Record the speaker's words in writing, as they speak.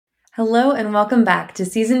Hello and welcome back to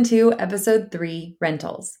Season 2, Episode 3,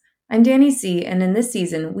 Rentals. I'm Danny C., and in this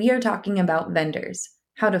season, we are talking about vendors,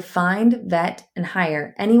 how to find, vet, and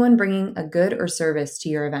hire anyone bringing a good or service to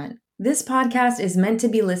your event. This podcast is meant to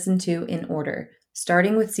be listened to in order,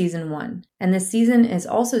 starting with Season 1, and this season is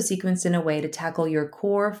also sequenced in a way to tackle your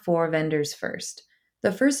core 4 vendors first.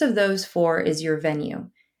 The first of those 4 is your venue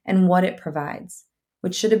and what it provides,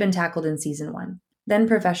 which should have been tackled in Season 1. Then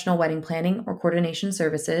professional wedding planning or coordination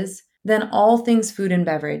services, then all things food and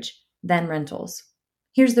beverage, then rentals.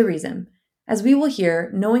 Here's the reason. As we will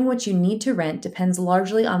hear, knowing what you need to rent depends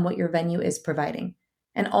largely on what your venue is providing,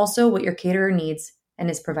 and also what your caterer needs and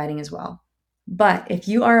is providing as well. But if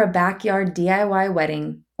you are a backyard DIY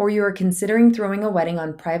wedding, or you are considering throwing a wedding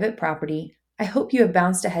on private property, I hope you have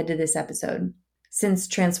bounced ahead to this episode, since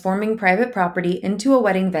transforming private property into a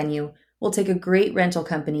wedding venue will take a great rental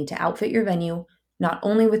company to outfit your venue, not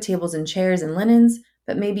only with tables and chairs and linens,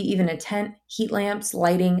 but maybe even a tent, heat lamps,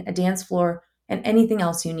 lighting, a dance floor, and anything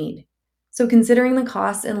else you need. So considering the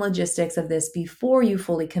costs and logistics of this before you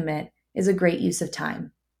fully commit is a great use of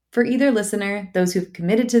time. For either listener, those who've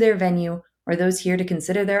committed to their venue, or those here to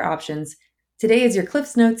consider their options, today is your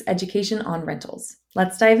Cliff's Notes education on rentals.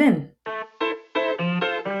 Let's dive in.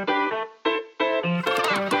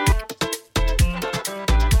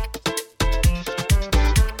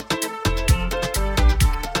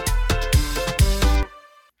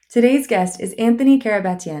 Today's guest is Anthony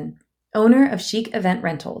Karabatyan, owner of Chic Event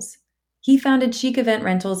Rentals. He founded Chic Event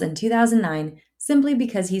Rentals in 2009 simply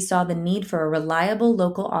because he saw the need for a reliable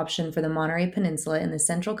local option for the Monterey Peninsula in the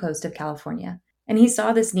central coast of California. And he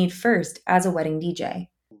saw this need first as a wedding DJ.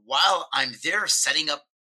 While I'm there setting up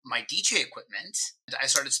my DJ equipment, I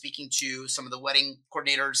started speaking to some of the wedding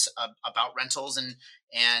coordinators about rentals and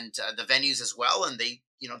the venues as well. And they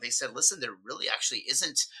said, listen, there really actually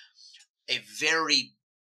isn't a very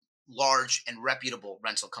large and reputable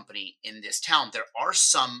rental company in this town. There are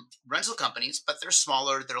some rental companies, but they're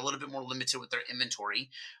smaller. They're a little bit more limited with their inventory.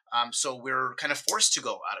 So we're kind of forced to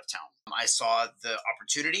go out of town. I saw the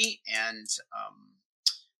opportunity and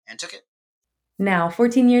took it. Now,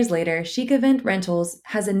 14 years later, Chic Event Rentals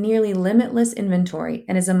has a nearly limitless inventory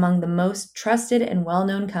and is among the most trusted and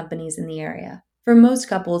well-known companies in the area. For most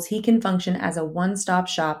couples, he can function as a one-stop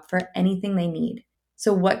shop for anything they need.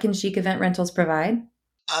 So what can Chic Event Rentals provide?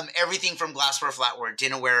 Everything from glassware, flatware,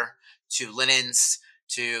 dinnerware, to linens,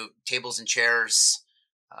 to tables and chairs,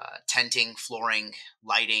 tenting, flooring,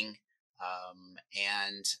 lighting,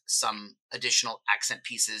 and some additional accent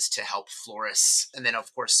pieces to help florists. And then,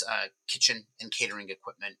 of course, kitchen and catering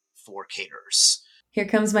equipment for caterers. Here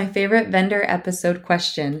comes my favorite vendor episode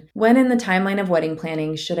question. When in the timeline of wedding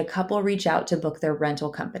planning should a couple reach out to book their rental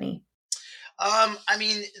company?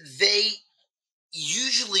 They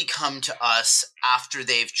usually come to us after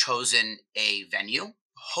they've chosen a venue,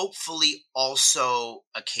 hopefully also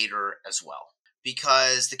a caterer as well,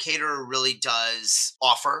 because the caterer really does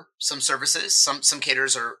offer some services. Some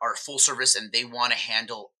caterers are full service and they want to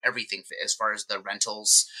handle everything as far as the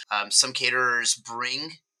rentals. Some caterers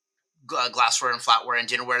bring glassware and flatware and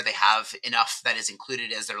dinnerware. They have enough that is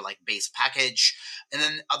included as their base package. And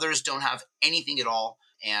then others don't have anything at all.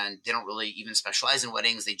 And they don't really even specialize in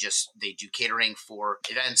weddings. They do catering for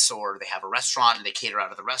events, or they have a restaurant and they cater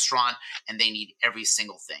out of the restaurant and they need every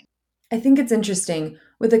single thing. I think it's interesting.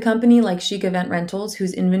 With a company like Chic Event Rentals,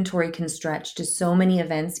 whose inventory can stretch to so many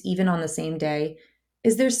events even on the same day,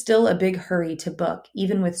 is there still a big hurry to book,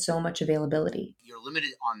 even with so much availability? You're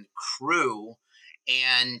limited on crew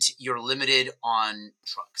and you're limited on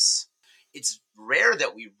trucks. It's rare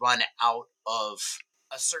that we run out of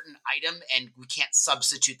a certain item and we can't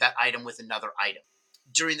substitute that item with another item.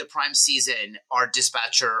 During the prime season, our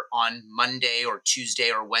dispatcher on Monday or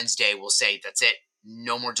Tuesday or Wednesday will say, that's it.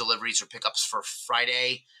 No more deliveries or pickups for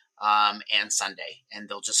Friday and Sunday. And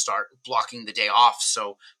they'll just start blocking the day off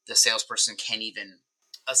so the salesperson can't even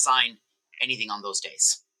assign anything on those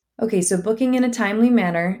days. Okay, so booking in a timely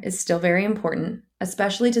manner is still very important,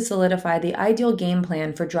 especially to solidify the ideal game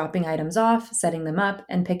plan for dropping items off, setting them up,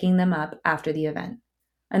 and picking them up after the event.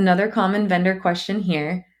 Another common vendor question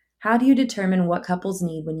here, how do you determine what couples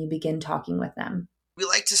need when you begin talking with them? We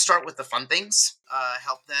like to start with the fun things,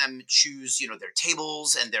 help them choose, their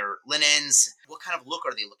tables and their linens. What kind of look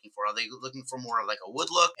are they looking for? Are they looking for more of like a wood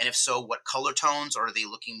look? And if so, what color tones? Or are they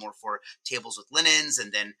looking more for tables with linens?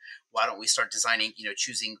 And then why don't we start designing,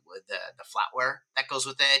 choosing the flatware that goes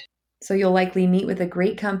with it? So you'll likely meet with a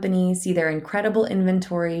great company, see their incredible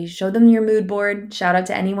inventory, show them your mood board. Shout out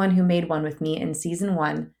to anyone who made one with me in season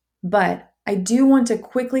 1. But I do want to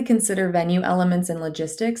quickly consider venue elements and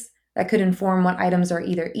logistics that could inform what items are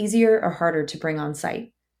either easier or harder to bring on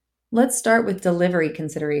site. Let's start with delivery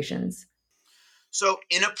considerations. So,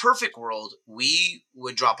 in a perfect world, we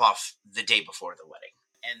would drop off the day before the wedding.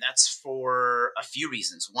 And that's for a few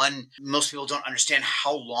reasons. One, most people don't understand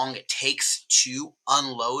how long it takes to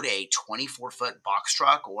unload a 24-foot box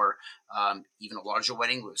truck or even a larger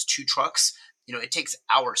wedding with 2 trucks. It takes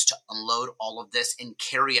hours to unload all of this and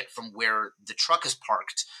carry it from where the truck is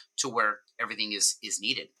parked to where everything is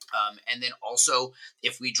needed. And then also,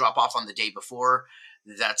 if we drop off on the day before,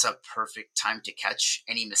 that's a perfect time to catch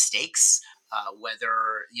any mistakes. Whether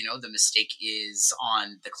the mistake is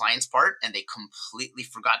on the client's part and they completely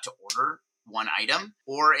forgot to order one item,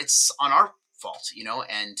 or it's on our fault,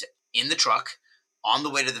 and in the truck on the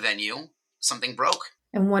way to the venue, something broke.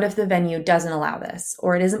 And what if the venue doesn't allow this,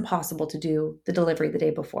 or it isn't possible to do the delivery the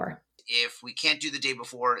day before? If we can't do the day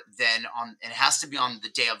before, then it has to be on the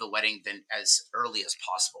day of the wedding, then as early as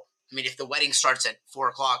possible. I mean, if the wedding starts at 4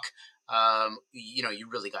 o'clock, you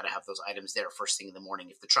really got to have those items there first thing in the morning.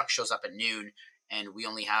 If the truck shows up at noon and we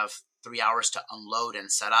only have 3 hours to unload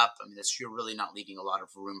and set up, I mean, you're really not leaving a lot of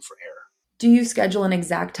room for error. Do you schedule an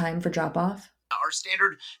exact time for drop-off? Our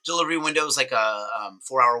standard delivery window is like a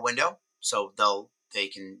 4-hour window. So they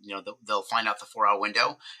can, they'll find out the 4-hour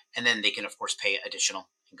window, and then they can, of course, pay additional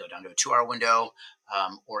and go down to a 2-hour window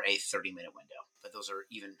or a 30-minute window. But those are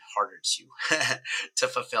even harder to to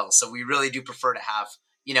fulfill. So we really do prefer to have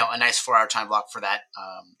a nice 4-hour time block for that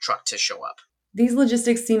truck to show up. These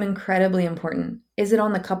logistics seem incredibly important. Is it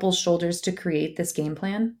on the couple's shoulders to create this game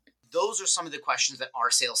plan? Those are some of the questions that our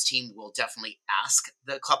sales team will definitely ask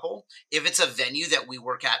the couple. If it's a venue that we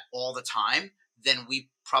work at all the time, then we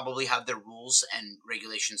probably have their rules and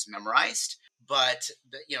regulations memorized. But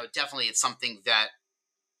definitely it's something that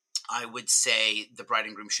I would say the bride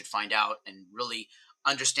and groom should find out and really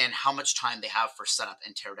understand how much time they have for setup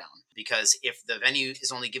and teardown. Because if the venue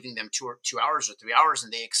is only giving them 2 hours or 3 hours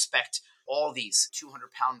and they expect all these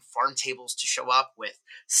 200-pound farm tables to show up with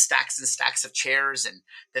stacks and stacks of chairs, and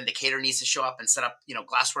then the caterer needs to show up and set up,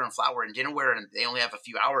 glassware and flatware and dinnerware, and they only have a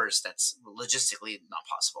few hours, that's logistically not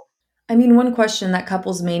possible. I mean, one question that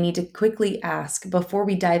couples may need to quickly ask before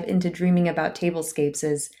we dive into dreaming about tablescapes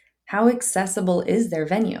is, how accessible is their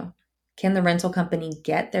venue? Can the rental company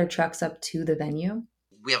get their trucks up to the venue?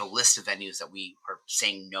 We have a list of venues that we are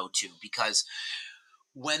saying no to because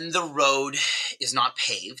when the road is not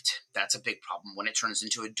paved, that's a big problem. When it turns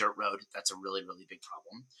into a dirt road, that's a really, really big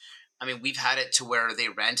problem. I mean, we've had it to where they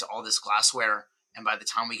rent all this glassware, and by the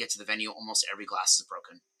time we get to the venue, almost every glass is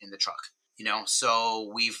broken in the truck.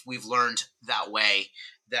 So we've learned that way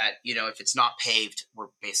that, if it's not paved, we're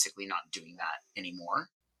basically not doing that anymore.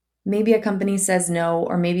 Maybe a company says no,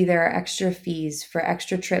 or maybe there are extra fees for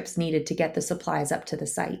extra trips needed to get the supplies up to the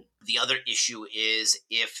site. The other issue is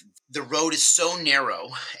if the road is so narrow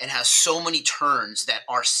and has so many turns that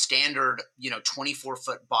our standard,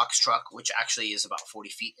 24-foot box truck, which actually is about 40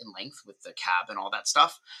 feet in length with the cab and all that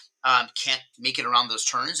stuff, can't make it around those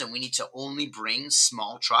turns, and we need to only bring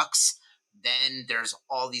small trucks, then there's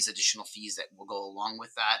all these additional fees that will go along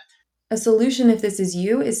with that. A solution, if this is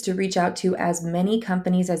you, is to reach out to as many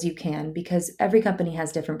companies as you can because every company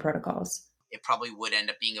has different protocols. It probably would end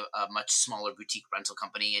up being a much smaller boutique rental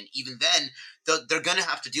company. And even then, they're going to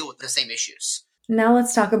have to deal with the same issues. Now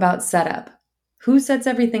let's talk about setup. Who sets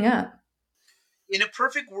everything up? In a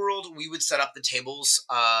perfect world, we would set up the tables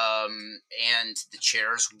and the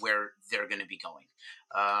chairs where they're going to be going.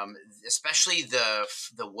 Especially the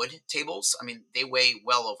wood tables. I mean, they weigh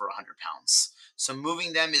well over 100 pounds. So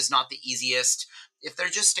moving them is not the easiest. If they're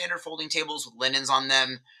just standard folding tables with linens on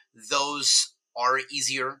them, those are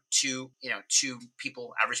easier to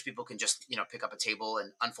people. Average people can just, pick up a table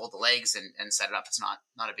and unfold the legs and set it up. It's not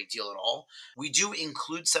a big deal at all. We do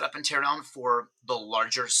include setup and teardown for the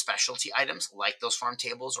larger specialty items like those farm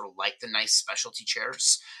tables or like the nice specialty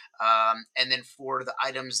chairs. And then for the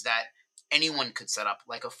items that anyone could set up,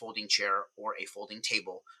 like a folding chair or a folding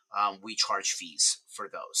table, we charge fees for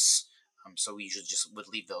those. So we usually just would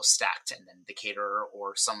leave those stacked, and then the caterer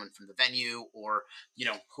or someone from the venue or,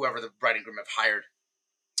 whoever the bride and groom have hired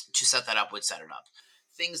to set that up would set it up.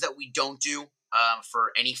 Things that we don't do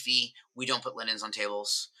for any fee, we don't put linens on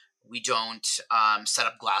tables. We don't set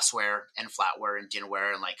up glassware and flatware and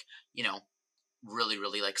dinnerware and really,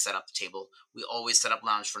 really set up the table. We always set up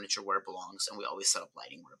lounge furniture where it belongs, and we always set up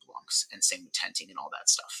lighting where it belongs, and same with tenting and all that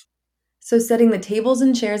stuff. So setting the tables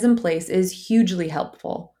and chairs in place is hugely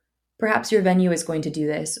helpful. Perhaps your venue is going to do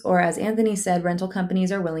this, or as Anthony said, rental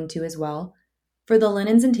companies are willing to as well. For the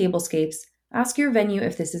linens and tablescapes, ask your venue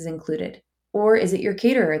if this is included. Or is it your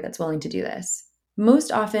caterer that's willing to do this?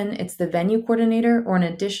 Most often, it's the venue coordinator or an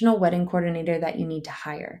additional wedding coordinator that you need to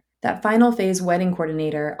hire. That final phase wedding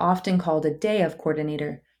coordinator, often called a day of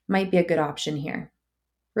coordinator, might be a good option here.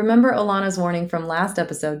 Remember Alana's warning from last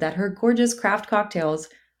episode that her gorgeous craft cocktails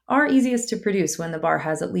are easiest to produce when the bar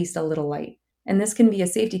has at least a little light, and this can be a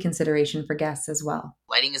safety consideration for guests as well.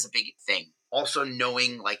 Lighting is a big thing. Also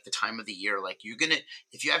knowing like the time of the year, like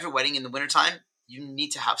if you have your wedding in the wintertime, you need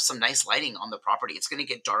to have some nice lighting on the property. It's going to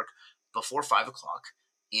get dark before 5 o'clock,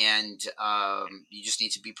 and you just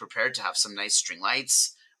need to be prepared to have some nice string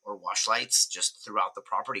lights or wash lights just throughout the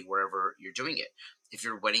property wherever you're doing it. If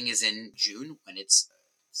your wedding is in June when it's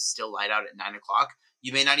still light out at 9 o'clock,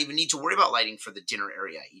 you may not even need to worry about lighting for the dinner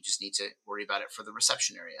area. You just need to worry about it for the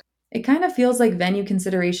reception area. It kind of feels like venue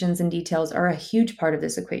considerations and details are a huge part of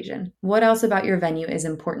this equation. What else about your venue is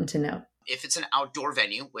important to know? If it's an outdoor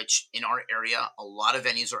venue, which in our area, a lot of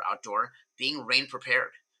venues are outdoor, being rain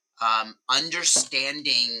prepared.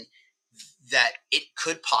 Understanding that it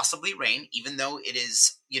could possibly rain, even though it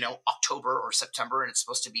is, October or September and it's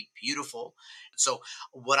supposed to be beautiful. So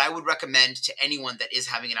what I would recommend to anyone that is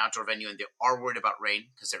having an outdoor venue and they are worried about rain,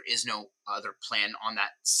 because there is no other plan on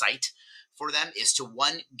that site for them, is to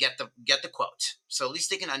get the quote. So at least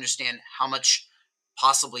they can understand how much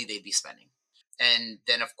possibly they'd be spending. And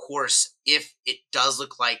then of course, if it does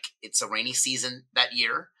look like it's a rainy season that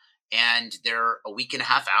year and they're a week and a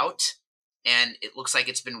half out, and it looks like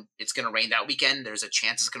it's going to rain that weekend, there's a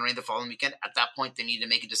chance it's going to rain the following weekend. At that point, they need to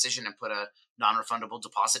make a decision and put a non-refundable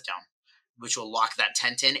deposit down, which will lock that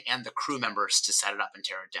tent in and the crew members to set it up and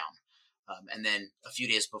tear it down. And then a few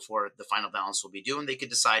days before the final balance will be due, and they could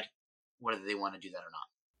decide whether they want to do that or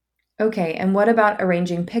not. Okay, and what about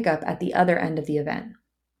arranging pickup at the other end of the event?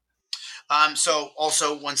 So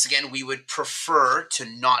also, once again, we would prefer to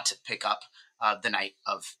not pick up the night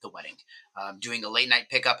of the wedding. Doing a late night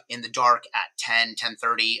pickup in the dark at 10,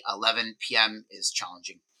 10:30, 11 p.m. is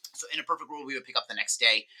challenging. So in a perfect world, we would pick up the next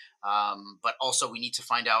day. But also we need to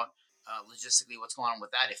find out logistically what's going on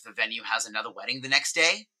with that. If the venue has another wedding the next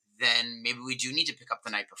day, then maybe we do need to pick up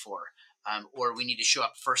the night before. Or we need to show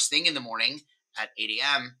up first thing in the morning at 8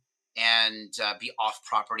 a.m. and be off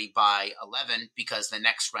property by 11 because the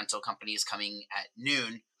next rental company is coming at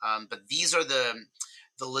noon. But these are the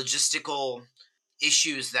logistical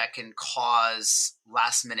issues that can cause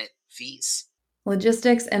last minute fees.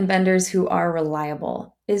 Logistics and vendors who are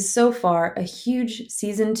reliable is so far a huge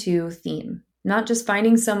season 2 theme. Not just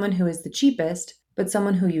finding someone who is the cheapest, but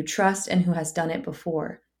someone who you trust and who has done it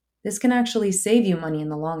before. This can actually save you money in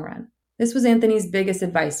the long run. This was Anthony's biggest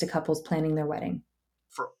advice to couples planning their wedding.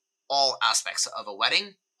 For all aspects of a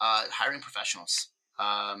wedding, hiring professionals,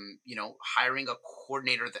 hiring a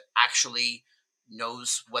coordinator that actually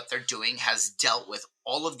knows what they're doing, has dealt with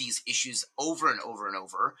all of these issues over and over and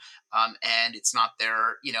over. And it's not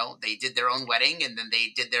they did their own wedding and then they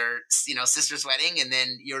did their, sister's wedding and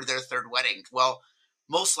then you're their third wedding. Well,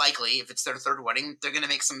 most likely if it's their third wedding, they're going to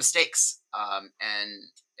make some mistakes. And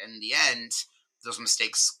in the end, those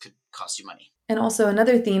mistakes could cost you money. And also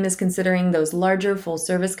another theme is considering those larger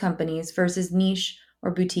full-service companies versus niche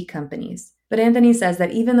or boutique companies. But Anthony says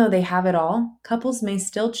that even though they have it all, couples may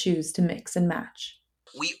still choose to mix and match.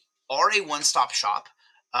 We are a one-stop shop,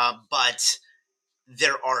 but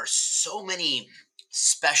there are so many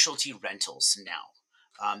specialty rentals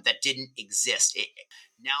now that didn't exist.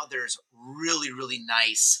 Now there's really, really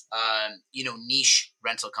nice, niche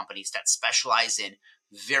rental companies that specialize in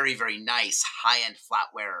very, very nice high-end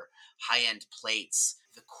flatware, high-end plates,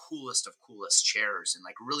 the coolest of coolest chairs, and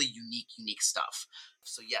like really unique stuff.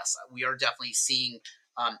 So yes, we are definitely seeing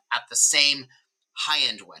at the same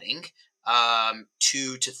high-end wedding,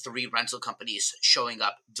 2 to 3 rental companies showing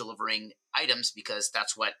up, delivering items because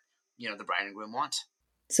that's what, the bride and groom want.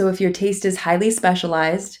 So if your taste is highly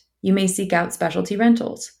specialized, you may seek out specialty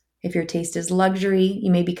rentals. If your taste is luxury,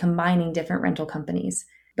 you may be combining different rental companies.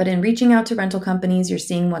 But in reaching out to rental companies, you're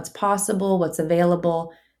seeing what's possible, what's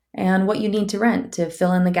available, and what you need to rent to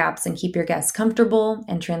fill in the gaps and keep your guests comfortable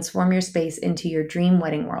and transform your space into your dream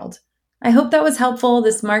wedding world. I hope that was helpful.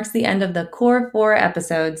 This marks the end of the core 4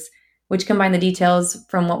 episodes, which combine the details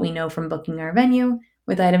from what we know from booking our venue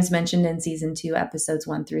with items mentioned in Season 2, Episodes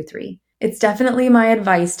 1 through 3. It's definitely my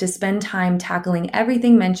advice to spend time tackling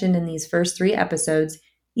everything mentioned in these first 3 episodes,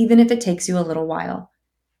 even if it takes you a little while.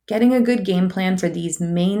 Getting a good game plan for these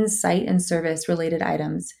main site and service related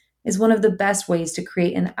items is one of the best ways to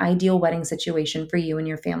create an ideal wedding situation for you and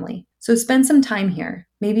your family. So spend some time here.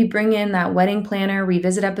 Maybe bring in that wedding planner,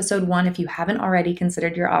 revisit episode 1 if you haven't already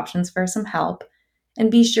considered your options for some help,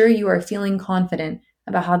 and be sure you are feeling confident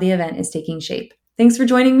about how the event is taking shape. Thanks for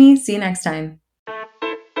joining me. See you next time.